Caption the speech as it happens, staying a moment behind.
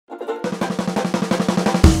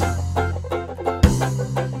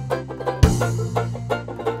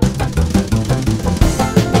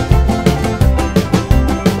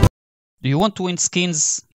want to win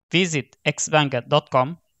skins? Visit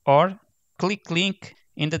xbanga.com or click link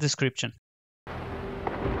in the description.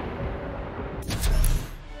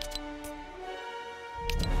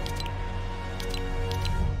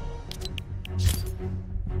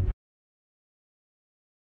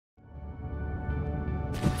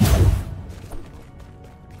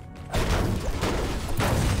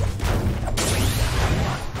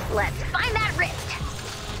 Let's find that rift.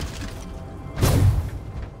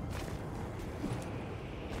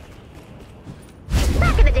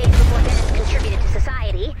 Back in the days before dentists contributed to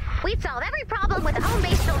society, we'd solve every problem with a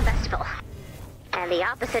home-based film festival. And the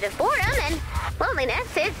opposite of boredom and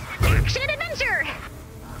loneliness is action and adventure.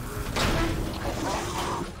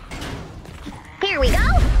 Here we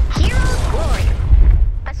go. Hero's Glory.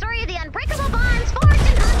 A story of the unbreakable bonds forged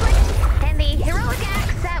in conflict and the heroic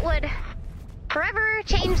acts that would forever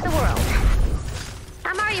change the world.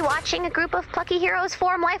 I'm already watching a group of plucky heroes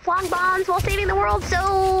form lifelong bonds while saving the world,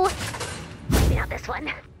 so maybe not this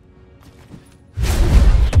one.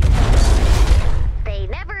 They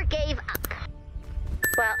never gave up.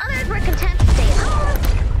 While others were content to stay at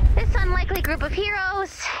home, this unlikely group of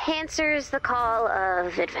heroes answers the call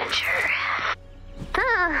of adventure.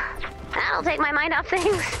 That'll take my mind off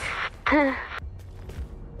things.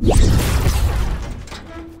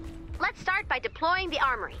 Let's start by deploying the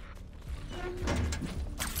armory.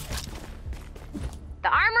 The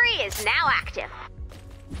armory is now active.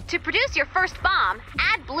 To produce your first bomb,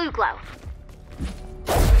 add blue glow.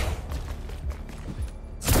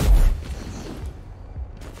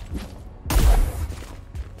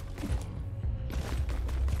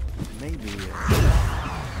 Maybe.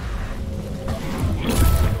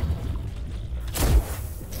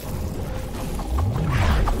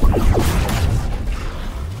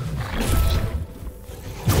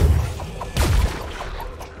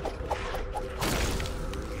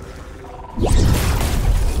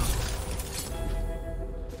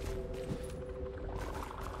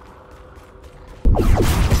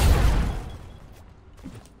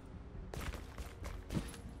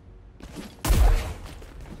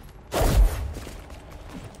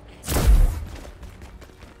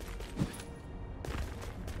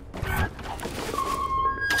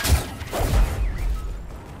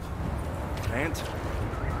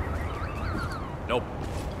 Nope.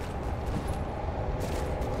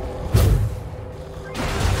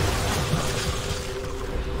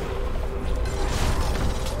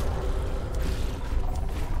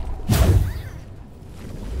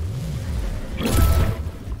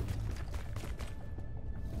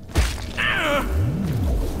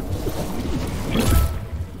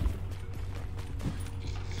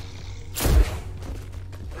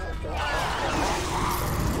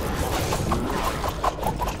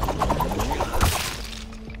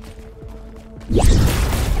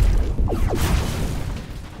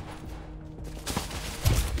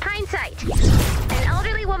 Hindsight. An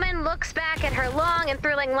elderly woman looks back at her long and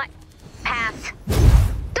thrilling life. Pass.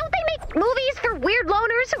 Don't they make movies for weird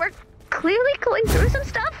loners who are clearly going through some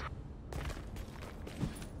stuff?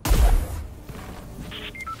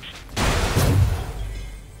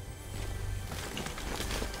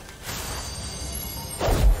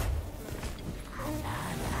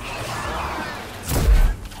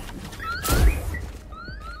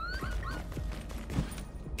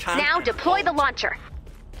 Now deploy the launcher.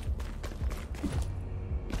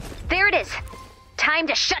 There it is. Time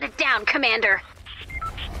to shut it down, Commander.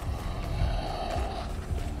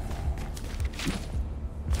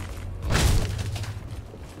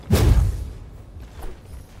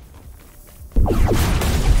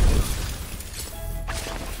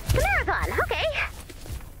 Marathon, okay.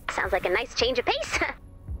 Sounds like a nice change of pace.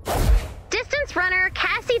 Distance runner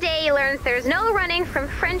Cassie Day learns there's no running from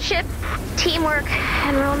friendship, teamwork,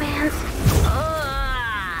 and romance.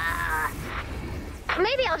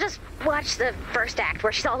 Maybe I'll just watch the first act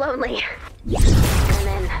where she's all lonely. And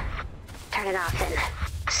then turn it off and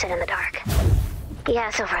sit in the dark. Yeah,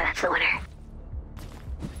 so far that's the winner.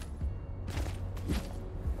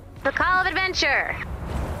 The Call of Adventure.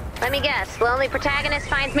 Let me guess, lonely protagonist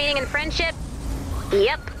finds meaning in friendship?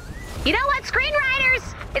 Yep. You know what,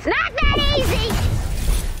 screenwriters? It's not that easy!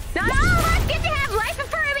 Not all of us get to have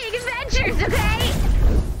life-affirming adventures, okay?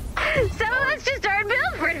 Some of us just aren't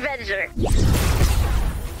built for adventure.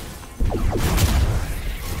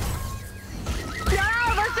 Not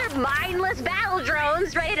all of us are mindless battle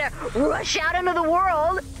drones ready to rush out into the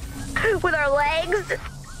world with our legs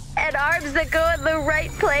and arms that go in the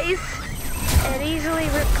right place and easily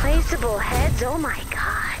replaceable heads. Oh my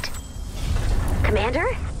god. Commander?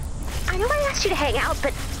 I know I asked you to hang out,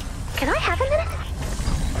 but can I have a minute?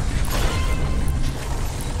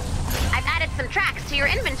 I've got add some tracks to your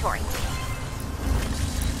inventory.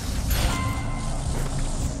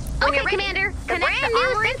 Okay, Commander, the brand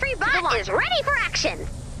new Sentry bot is ready for action.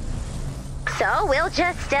 So we'll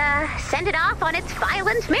just send it off on its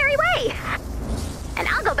violent merry way. And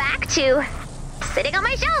I'll go back to sitting on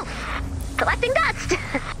my shelf, collecting dust.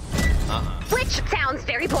 Which sounds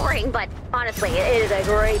very boring, but honestly, it is a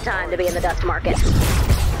great time to be in the dust market.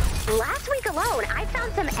 Last week alone, I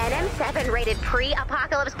found some NM7 rated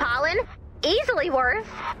pre-apocalypse pollen, easily worth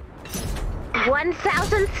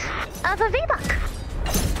 1,000th of a V-Buck.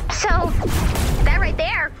 So, that right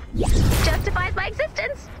there justifies my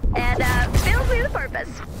existence and fills me with purpose.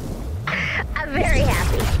 I'm very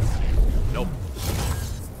happy. Nope.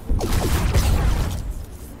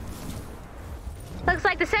 Looks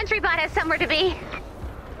like the sentry bot has somewhere to be.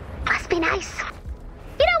 Must be nice.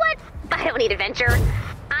 You know what? I don't need adventure.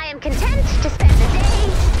 I am content to spend the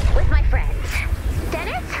day with my friends.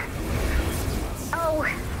 Dennis? Oh,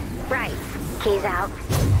 right. He's out.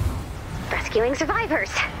 Rescuing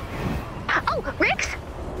survivors. Oh, Rick's?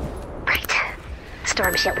 Right.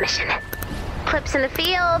 Storm Shield mission. Clip's in the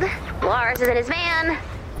field. Lars is in his van.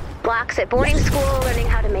 Block's at boarding school learning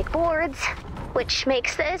how to make boards. Which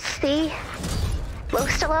makes this the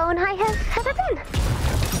most alone I have ever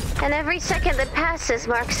been. And every second that passes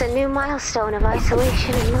marks a new milestone of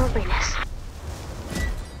isolation and loneliness.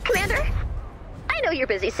 Commander, I know you're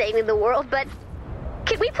busy saving the world, but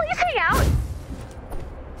can we please hang out?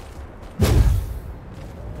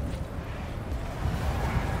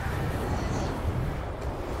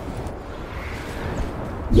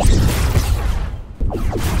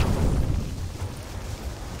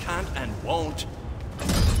 Can't and won't.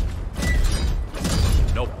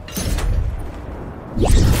 Nope.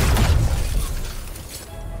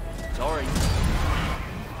 Sorry.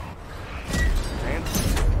 Can't.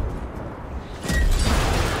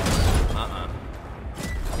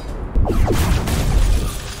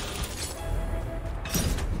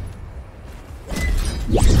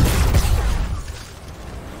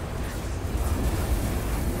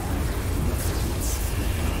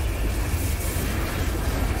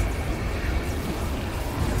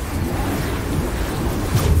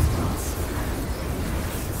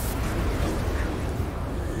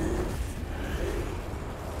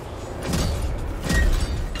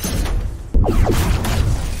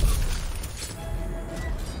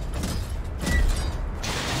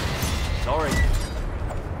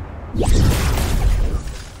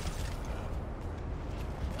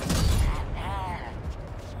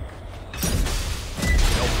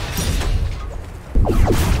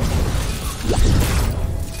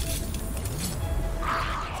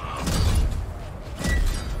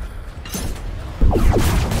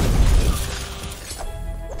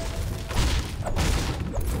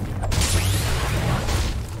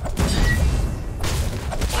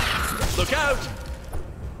 Look out!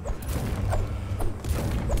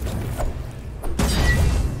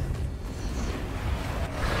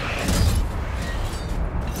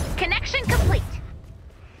 Connection complete.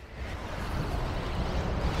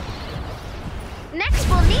 Next,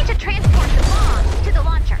 we'll need to transport the bomb to the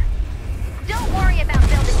launcher. Don't worry about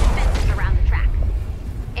building defenses around the track.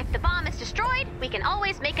 If the bomb is destroyed, we can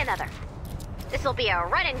always make another. This will be a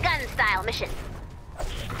run-and-gun style mission.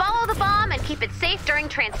 Follow the bomb and keep it safe during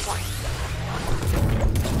transport.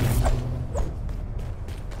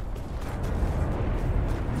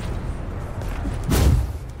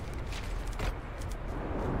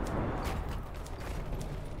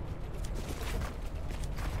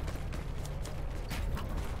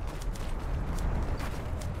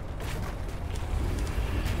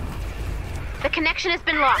 The connection has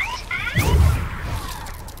been lost.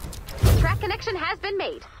 Track connection has been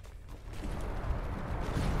made.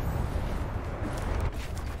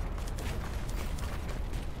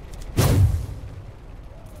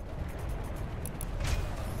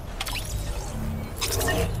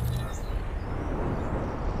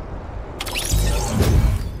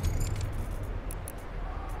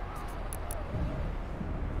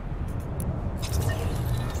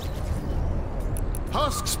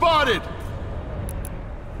 Husk spotted!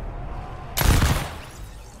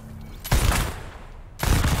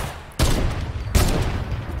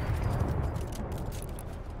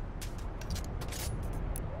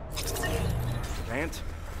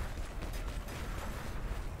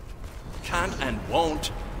 Can't and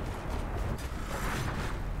won't.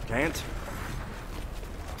 Can't.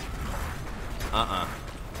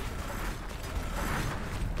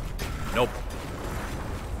 Nope.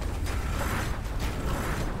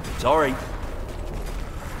 Sorry.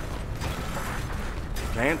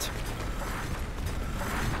 Can't.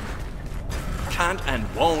 Can't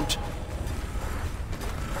and won't.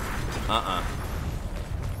 Nope.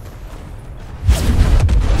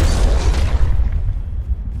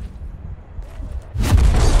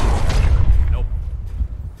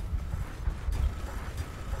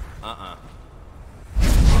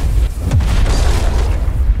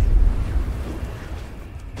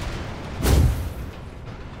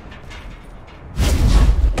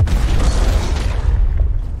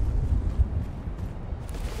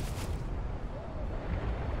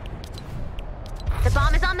 The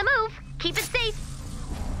bomb is on the move. Keep it safe.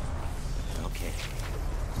 Okay.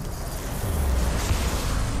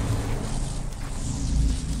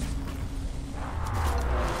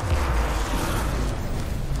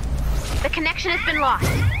 The connection has been lost.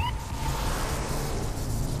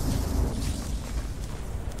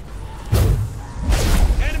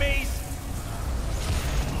 Enemies!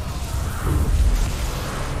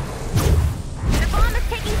 The bomb is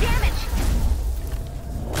taking damage.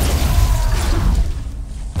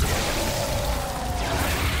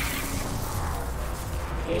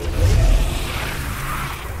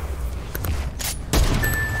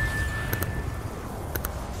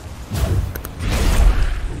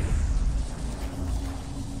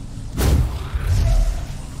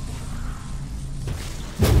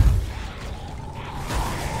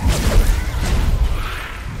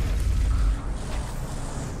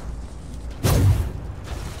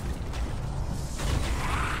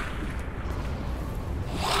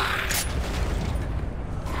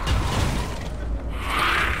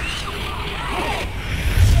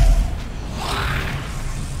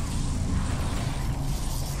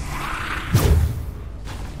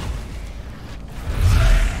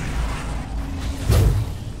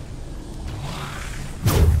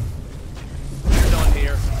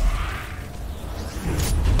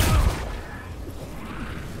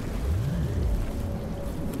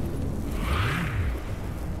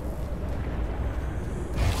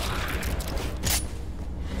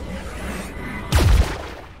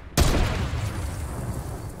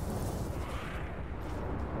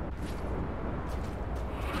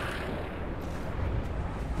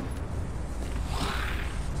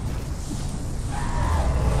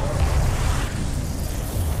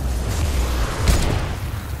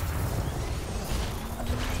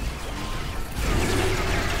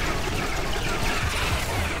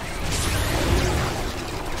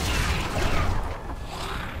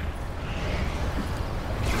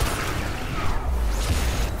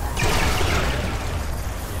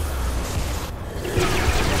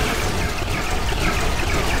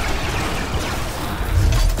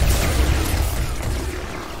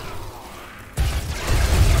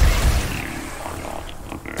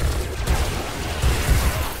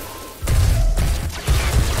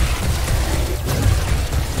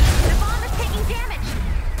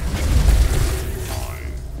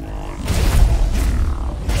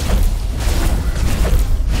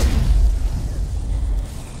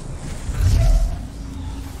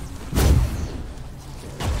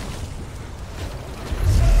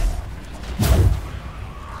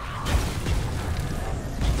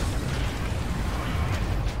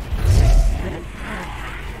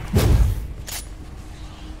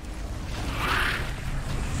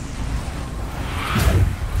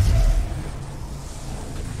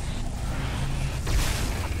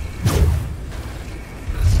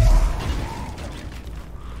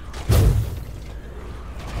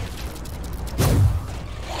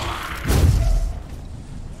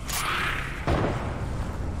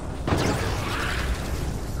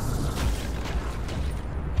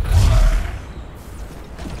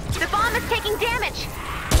 taking damage!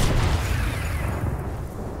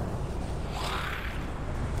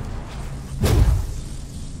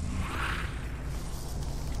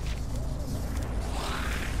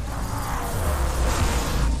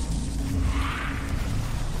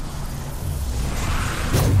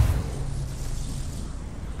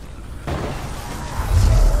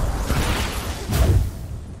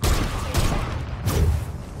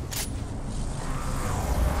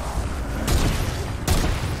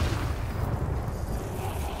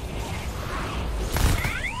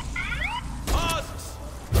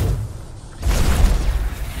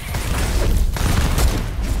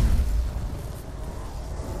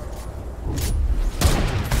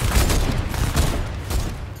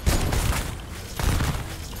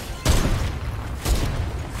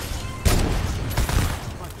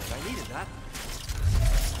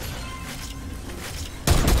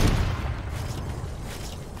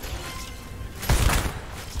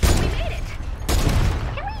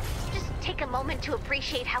 To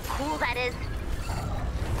appreciate how cool that is.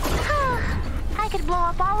 I could blow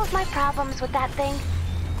up all of my problems with that thing.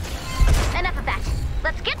 Enough of that.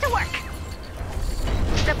 Let's get to work.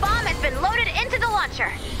 The bomb has been loaded into the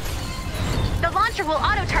launcher. The launcher will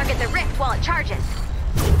auto-target the rift while it charges.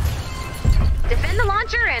 Defend the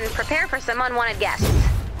launcher and prepare for some unwanted guests.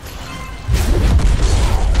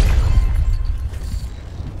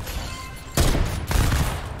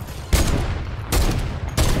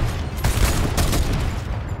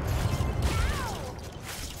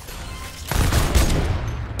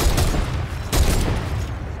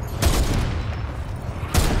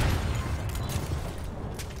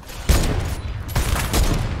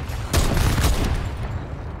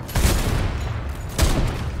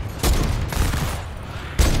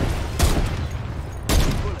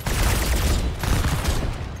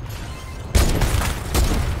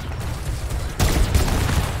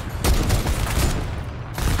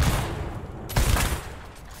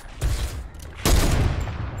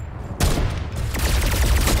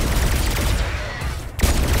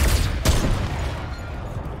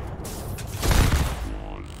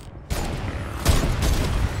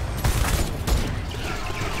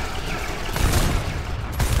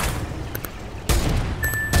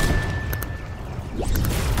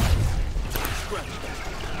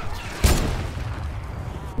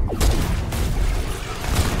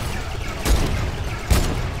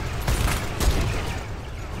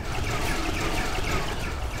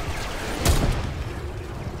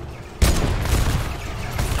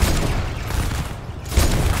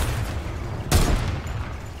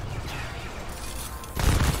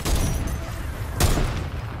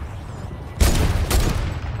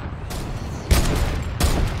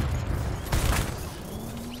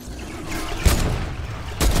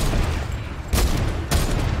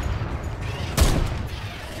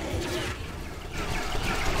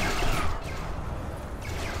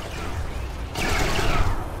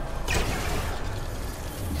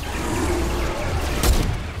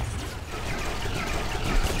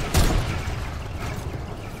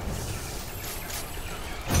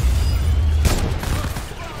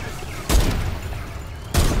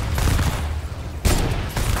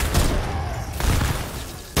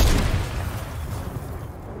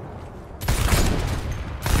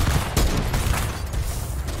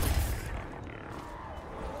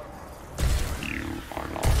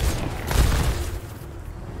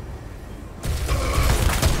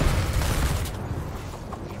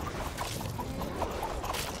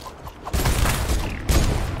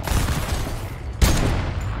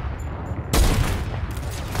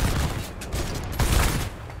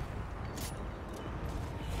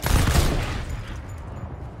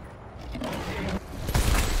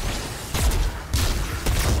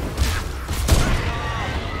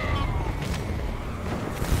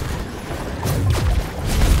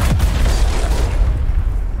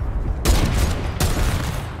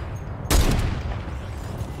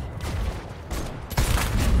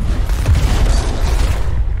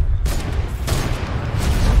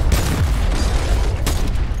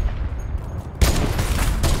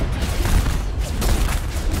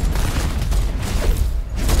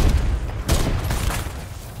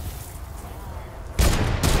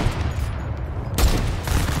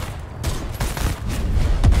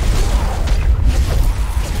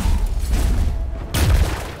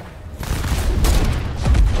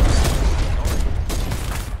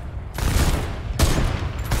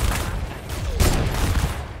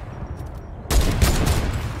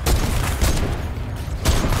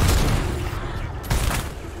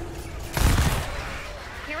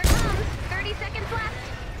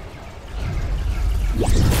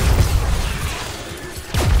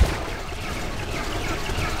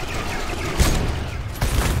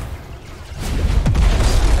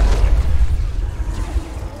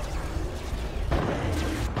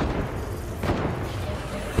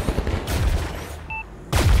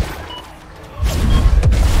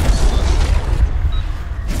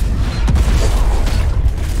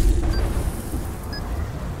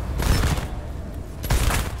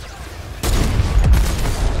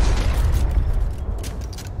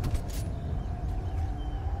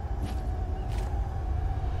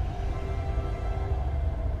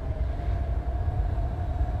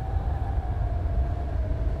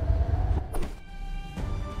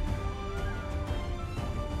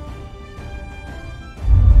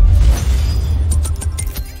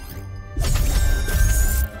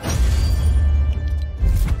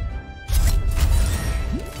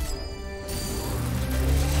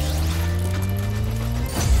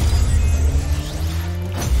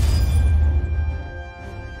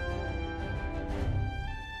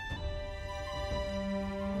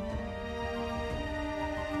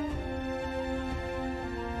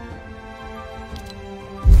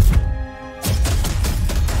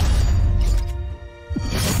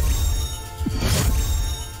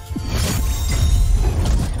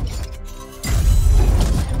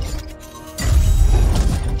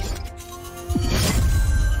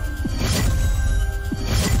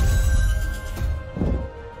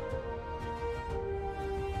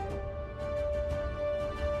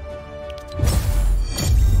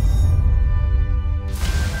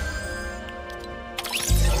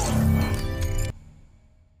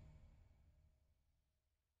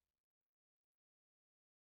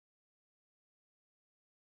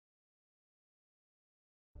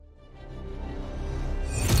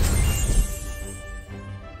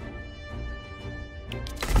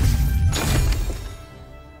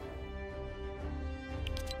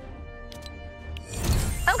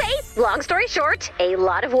 long story short, a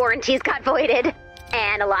lot of warranties got voided.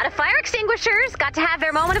 And a lot of fire extinguishers got to have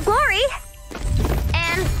their moment of glory.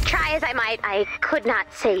 And try as I might, I could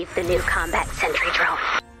not save the new combat sentry drone.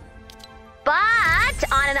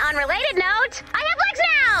 But on an unrelated note, I have legs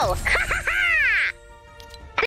now!